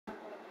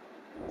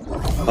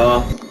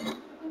Huh?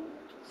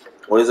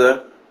 What is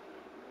that?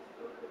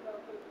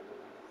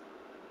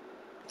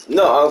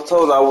 No, I was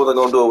told I wasn't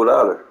gonna do it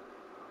without her.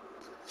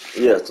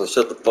 Yeah, so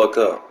shut the fuck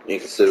up, you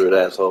inconsiderate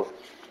asshole.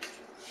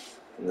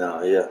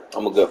 Nah, yeah,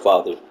 I'm a good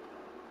father.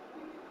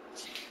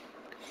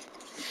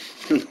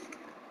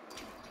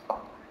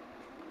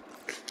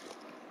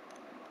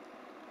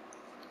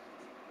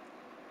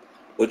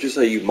 What you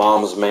say, you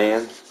mama's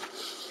man?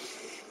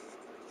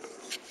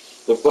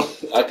 The fuck?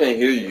 I can't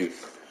hear you.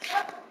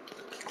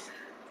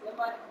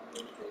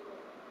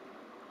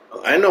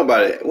 Ain't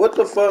nobody. What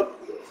the fuck?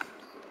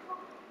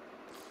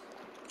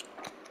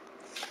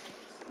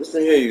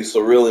 Listen here, you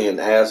cerulean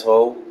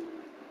asshole.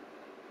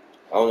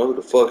 I don't know who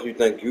the fuck you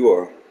think you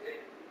are.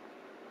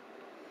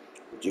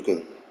 But you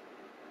can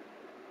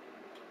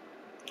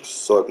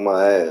suck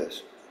my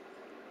ass.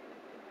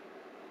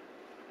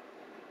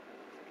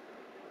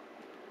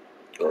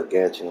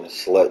 Gargantuan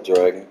slut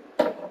dragon.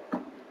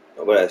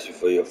 Nobody asked you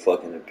for your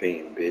fucking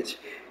opinion, bitch.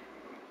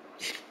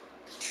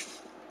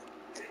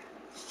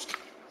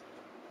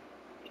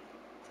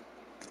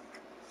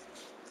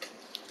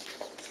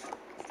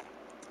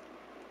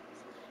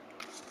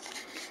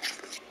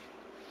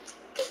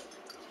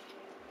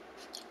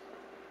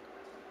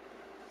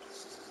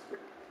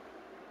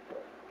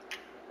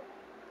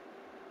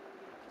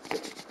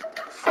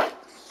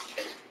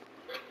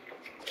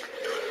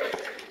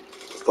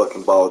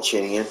 Fucking ball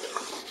chinian.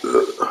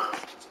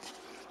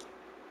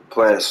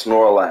 Playing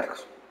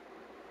Snorlax.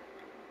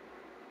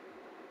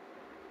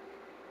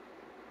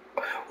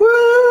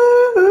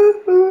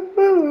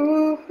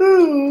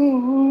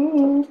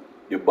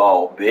 You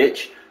bald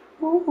bitch.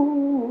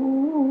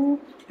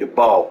 You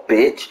bald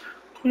bitch.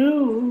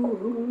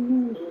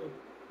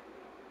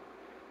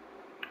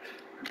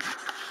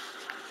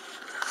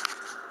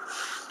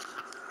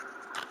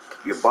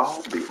 You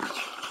bald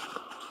bitch.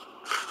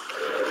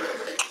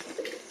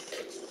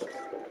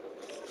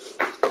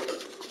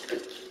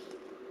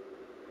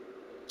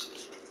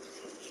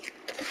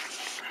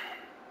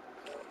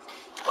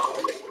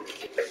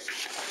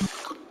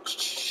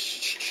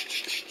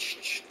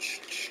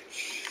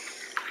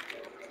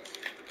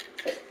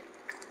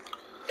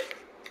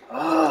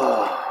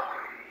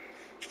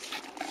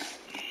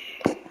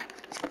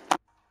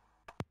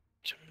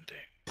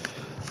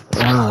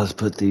 Let's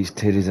put these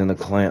titties in a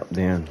clamp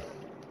then.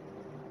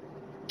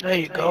 There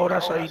you go,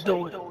 that's how you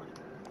do it.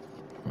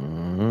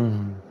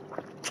 Mm-hmm.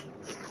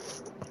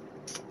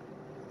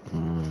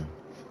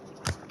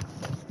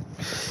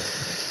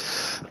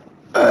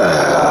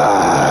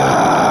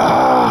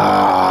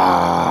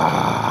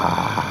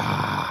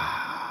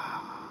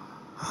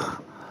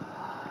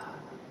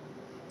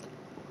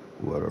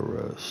 What a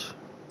rush.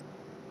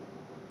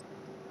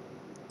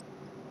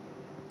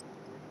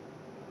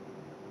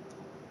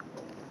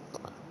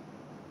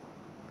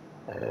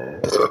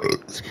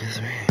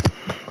 Excuse me.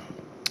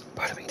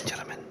 Pardon me,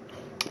 gentlemen.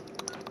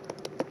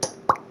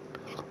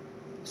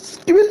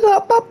 Give it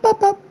up, up,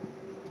 up, up.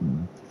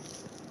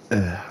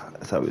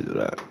 That's how we do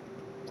that.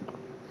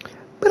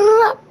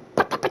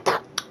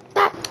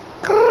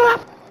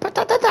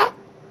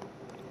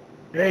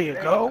 There you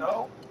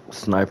go.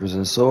 Snipers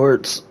and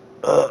swords.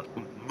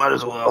 Might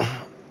as well.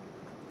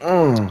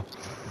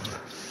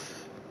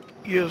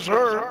 Yes,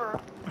 sir.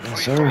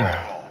 Yes, sir.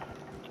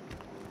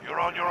 You're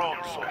on your own,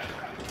 son.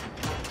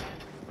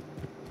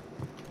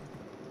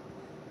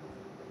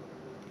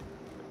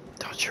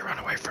 Don't you run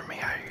away from me,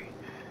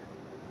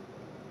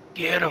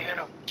 Get him.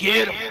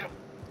 Get him.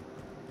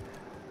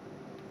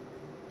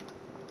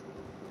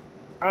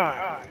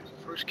 Alright,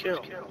 first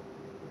kill.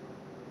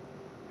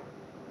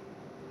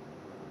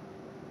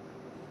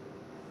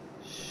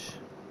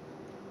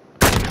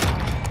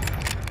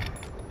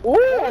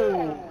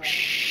 Ooh,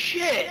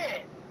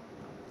 shit!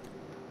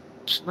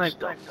 Sniped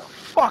the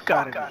fuck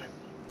out of me.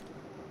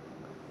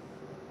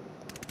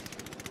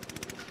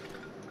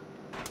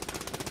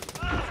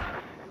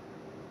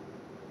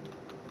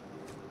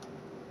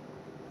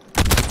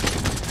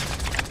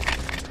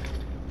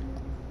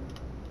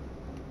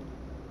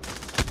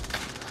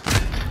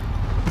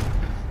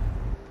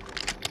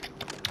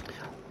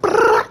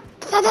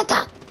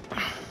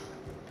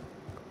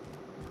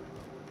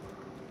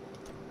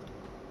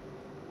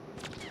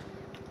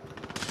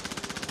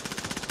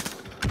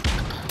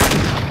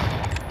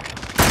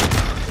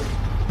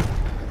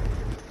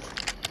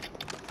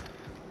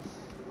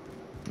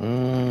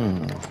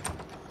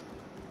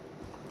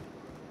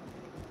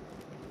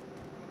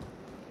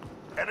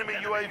 Enemy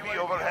UAV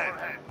overhead.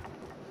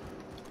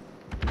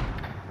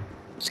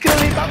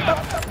 Skilly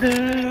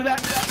do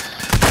that.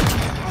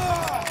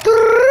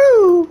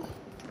 Oh!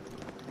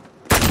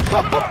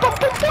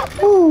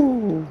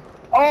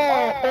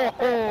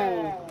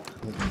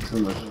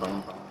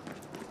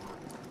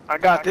 I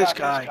got this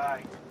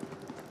guy.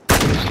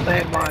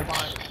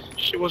 Landmines.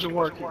 Shit wasn't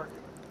working.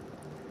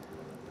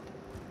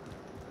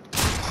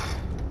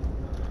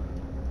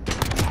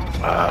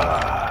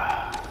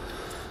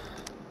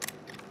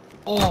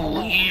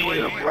 Oh yeah,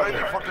 UAV ready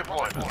for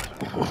deployment.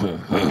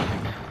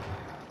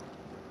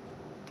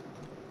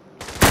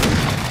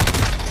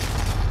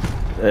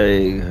 There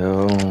you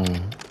go.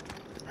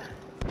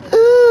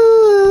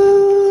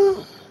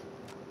 Ooh,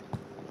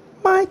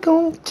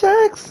 Michael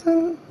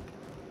Jackson.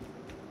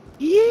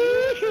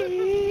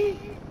 Yeah.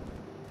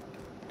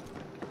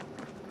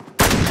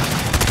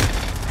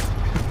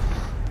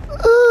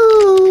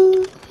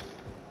 Ooh,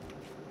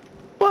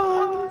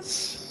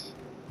 Buns.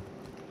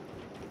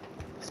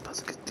 he's supposed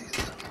to get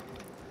these.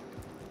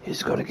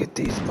 He's gonna get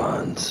these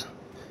buns.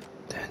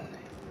 Then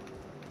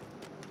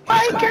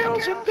White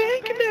girls and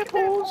pink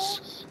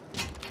nipples.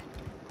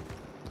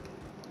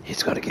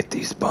 he's gonna get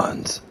these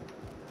buns.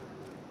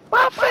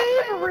 My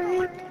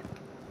favorite.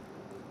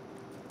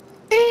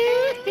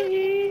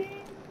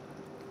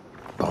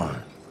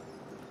 Bun.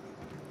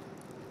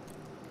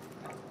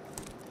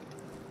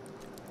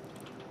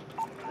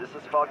 This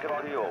is Falcon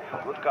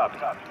 3-0. Good copy.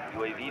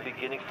 UAV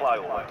beginning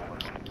flyover.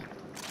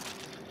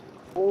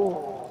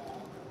 Oh.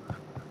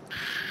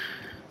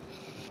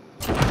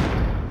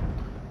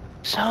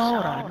 So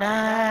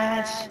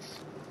nice.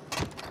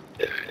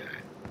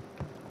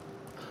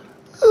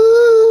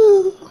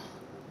 Ooh.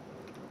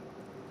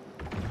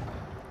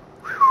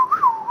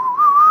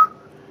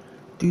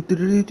 Do do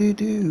do do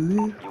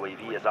do.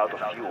 UAV is out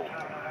of fuel.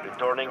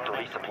 Returning to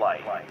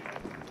resupply.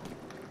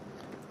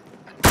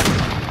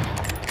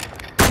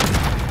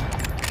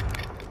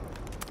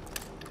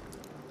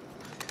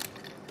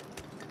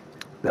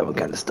 That one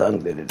kind of stung,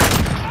 did it?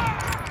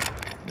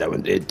 That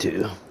one did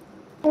too.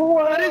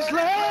 What is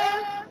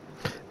love?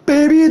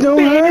 Baby, don't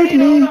hurt Baby,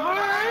 me. don't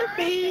hurt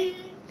me.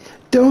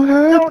 Don't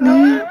hurt Don't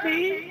me. hurt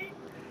me.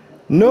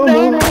 No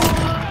No more. more.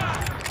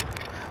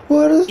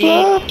 What is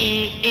love?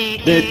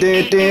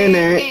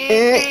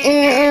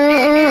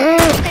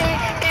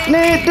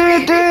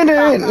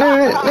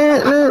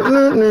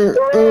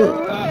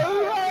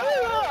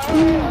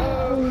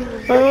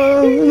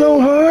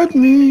 Don't hurt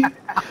me.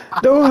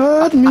 Don't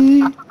hurt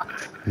me.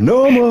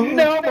 No more.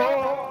 No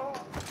more.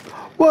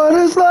 What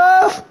is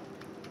love?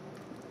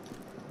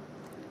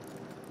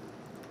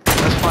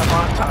 That's my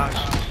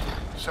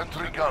montage.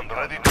 Sentry gun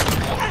ready to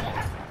deploy.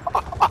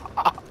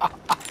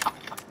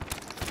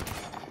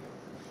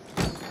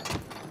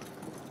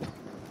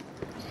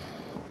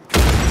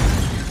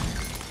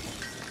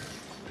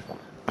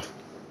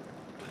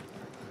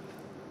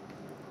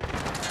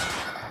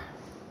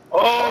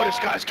 Oh, this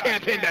guy's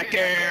camping back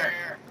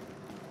there.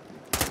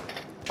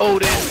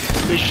 Odin.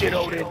 Good shit,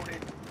 Odin.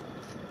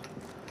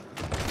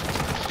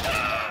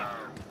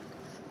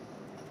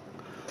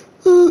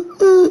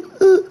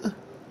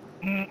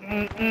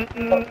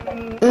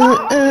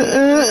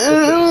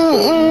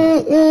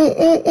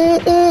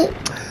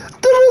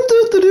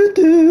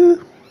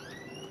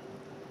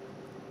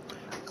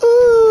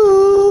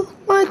 Ooh,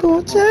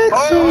 Michael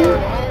Jackson.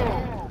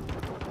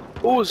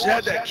 Who was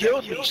that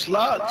killed me?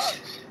 Slugs.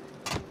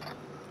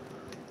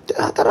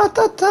 Da, da, da,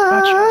 da,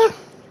 da.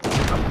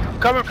 I'm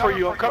coming for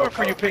you. I'm coming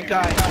for you, pink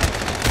eye.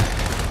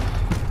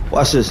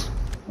 Watch this.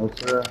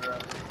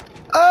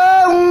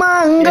 Oh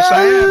my Yes,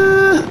 I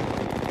God.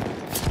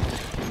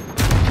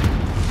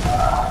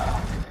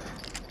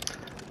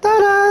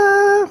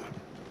 Ta-da.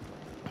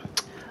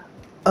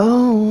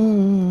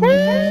 Oh.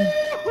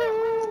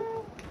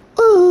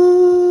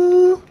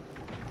 Ooh.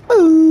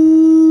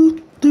 Ooh.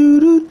 Do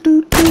do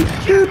do do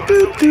do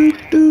do do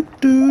do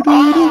do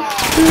Odin.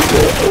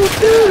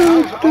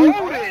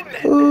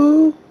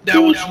 do. That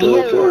was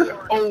Lord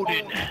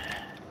Odin.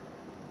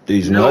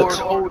 These Lord nuts.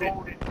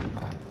 Odin.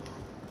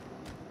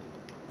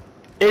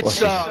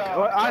 It's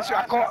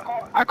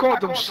I call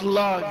them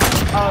slugs.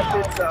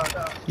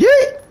 Yeah.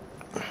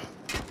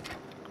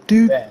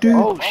 Do do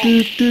Oh,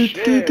 do do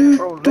shit. do do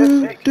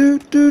Prolific. do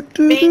do do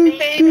do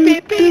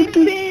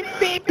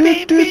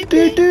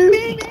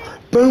do.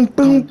 Boom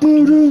boom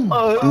boom boom.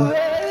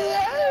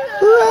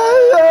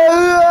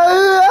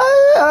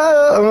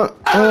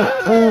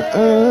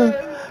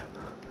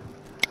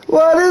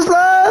 What is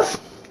love?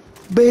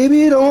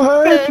 Baby, don't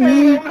hurt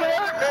me.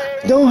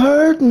 Don't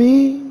hurt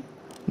me.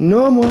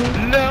 No more.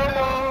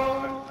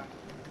 No.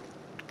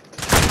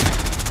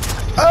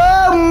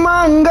 Oh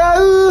my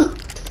God.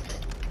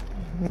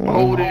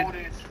 Odin.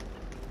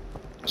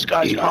 This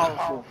guy's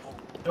powerful.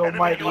 No Enemy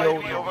mighty UAV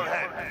Odin.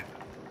 overhead.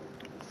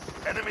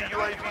 Enemy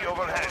UAV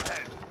overhead.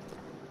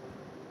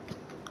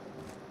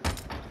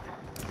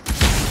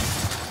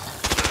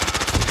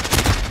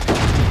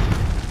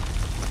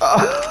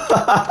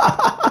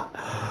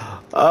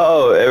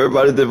 Oh,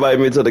 everybody's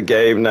inviting me to the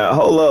game now.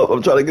 Hold up,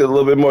 I'm trying to get a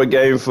little bit more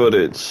game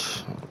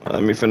footage.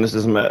 Let me finish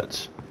this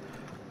match.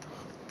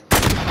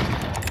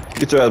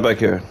 Get your ass back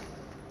here.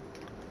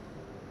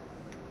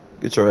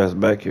 Get your ass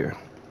back here.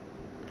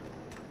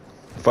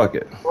 Fuck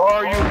it. Where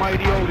are you,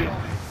 mighty Odin?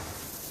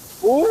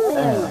 Ooh,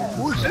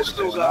 who's this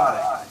little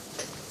guy?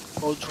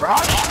 Oh,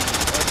 Drosh?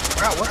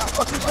 What the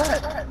fuck is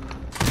that?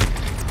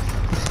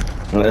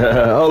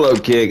 Hold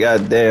up, kid.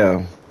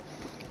 Goddamn.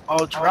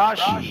 Oh,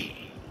 Droshi.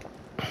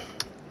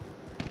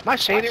 Am I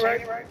saying it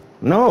right?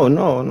 No. I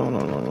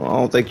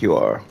don't think you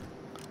are.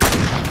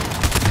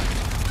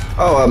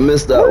 Oh, I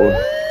missed that one.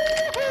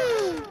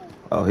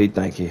 Oh, he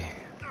think he.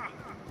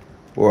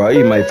 Where are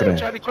you, my friend?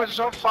 Johnny Quest is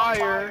on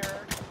fire.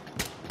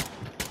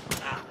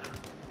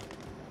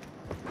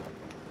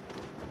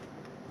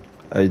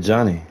 Hey,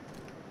 Johnny.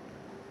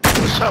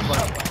 What's up, bro?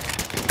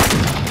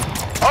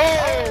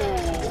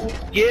 Oh,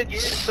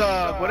 it's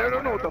what I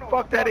don't know what the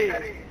fuck that is.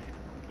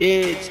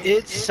 It's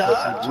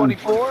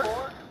 24.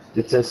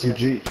 It's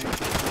SUG.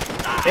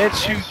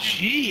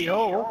 SUG.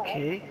 Oh,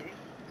 okay.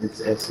 It's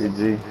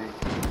SUG.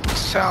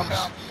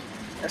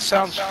 That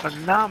sounds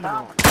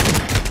phenomenal.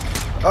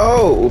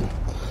 Oh,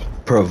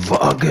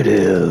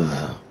 provocative.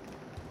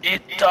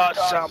 It does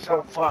sound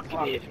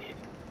provocative.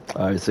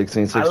 All right,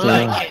 16, I 16.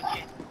 like it.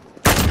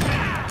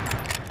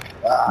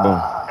 Boom.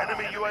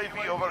 Enemy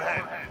UAV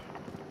overhead.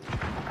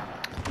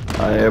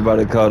 All right,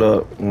 everybody caught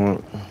up.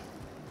 Ooh,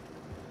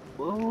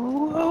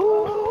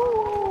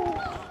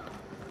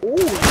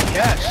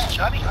 yes,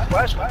 Johnny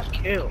Quest with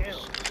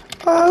kills.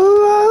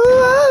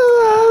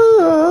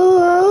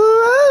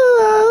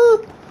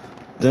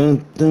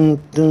 Dun, dun,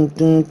 dun,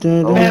 dun,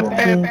 dun, Bam,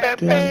 dun, bam, dun, bam,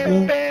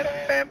 dun, bam, dun, bam,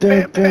 dun, bam,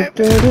 bam, dun, bam.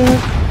 dun.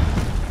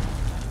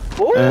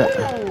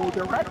 Ooh,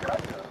 the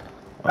record.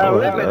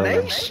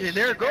 Elimination.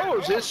 There it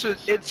goes. It's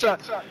a.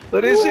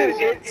 What is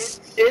it?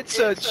 It's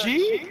a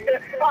G.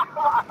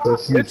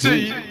 It's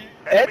a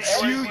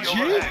SUG.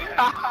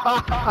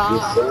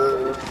 Yes,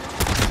 sir.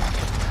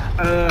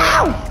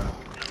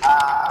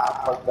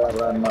 Fuck that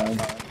landmine.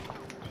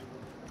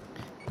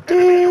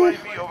 Enemy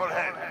UAV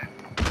overhead.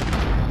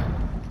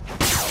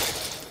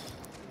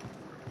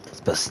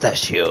 It's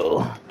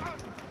pistachio.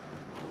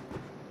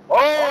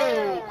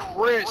 Oh,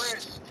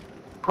 Christ.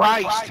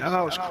 Christ. I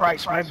know it's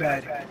Christ. My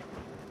bad.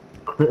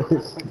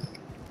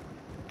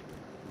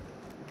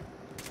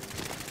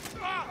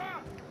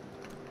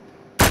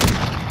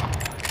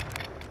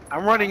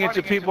 I'm running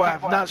into people I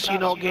have not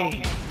seen all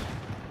game.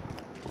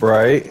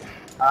 Right.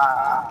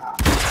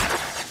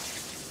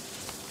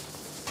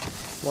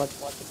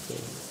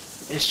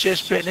 It's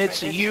just been,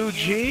 it's a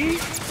UG.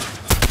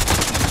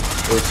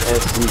 It's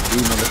SUG,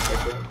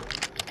 motherfucker.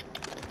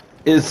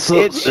 It's a,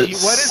 What is it?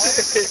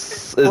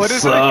 What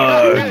is it?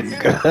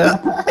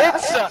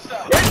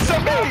 It's a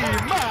me,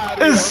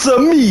 Mario. It's a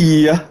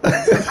me.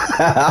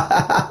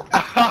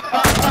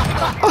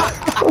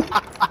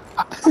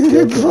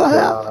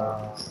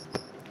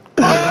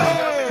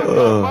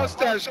 Oh,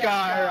 mustache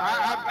guy.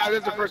 This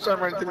is the first time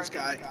I ran into this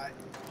guy.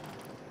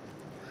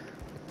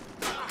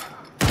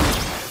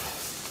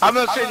 I'm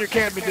not saying you're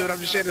camping, dude. I'm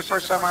just saying the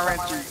first time I ran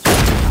into you.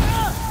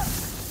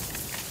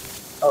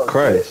 Oh,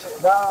 Christ.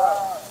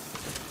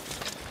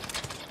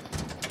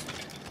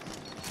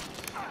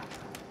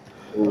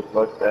 Ooh,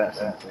 fuck that.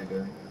 Something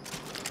good.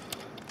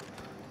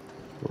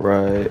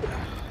 Right.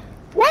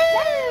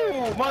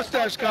 Woo!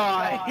 Mustache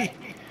guy.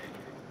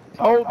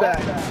 Hold that.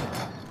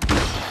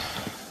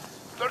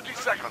 30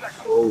 seconds.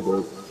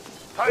 Oh,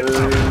 Time's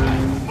up.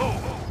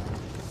 Move.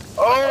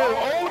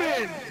 Oh,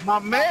 Odin, my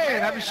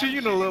man. Haven't seen you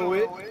in a little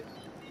bit.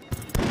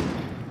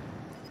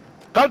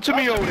 Come to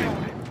me, Odin.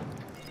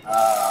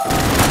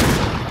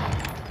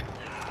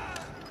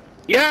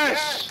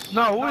 Yes.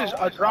 No, who is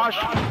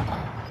Adrashi?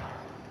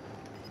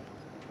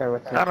 I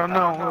don't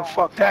know who the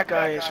fuck that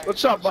guy is.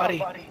 What's up,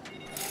 buddy?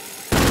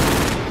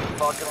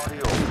 Falcon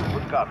 3-0.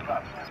 Good copy.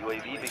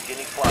 UAV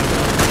beginning flight.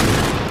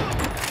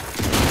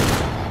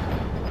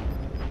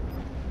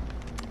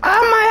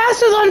 My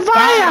ass is on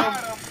fire.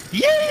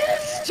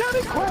 Yes,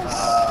 Johnny Quest.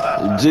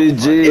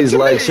 GG's,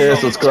 like, share,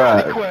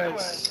 subscribe. Johnny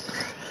Quest.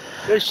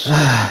 This shit.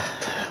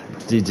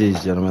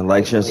 GG's, gentlemen.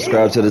 Like, share,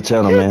 subscribe to the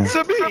channel, man. It's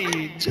a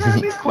me,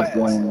 Johnny Quest.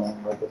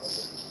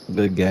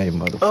 Good game,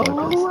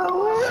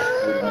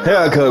 motherfuckers. Here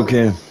I come,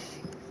 Ken.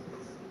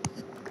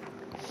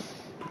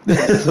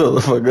 This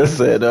motherfucker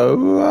said,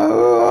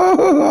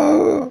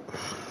 oh.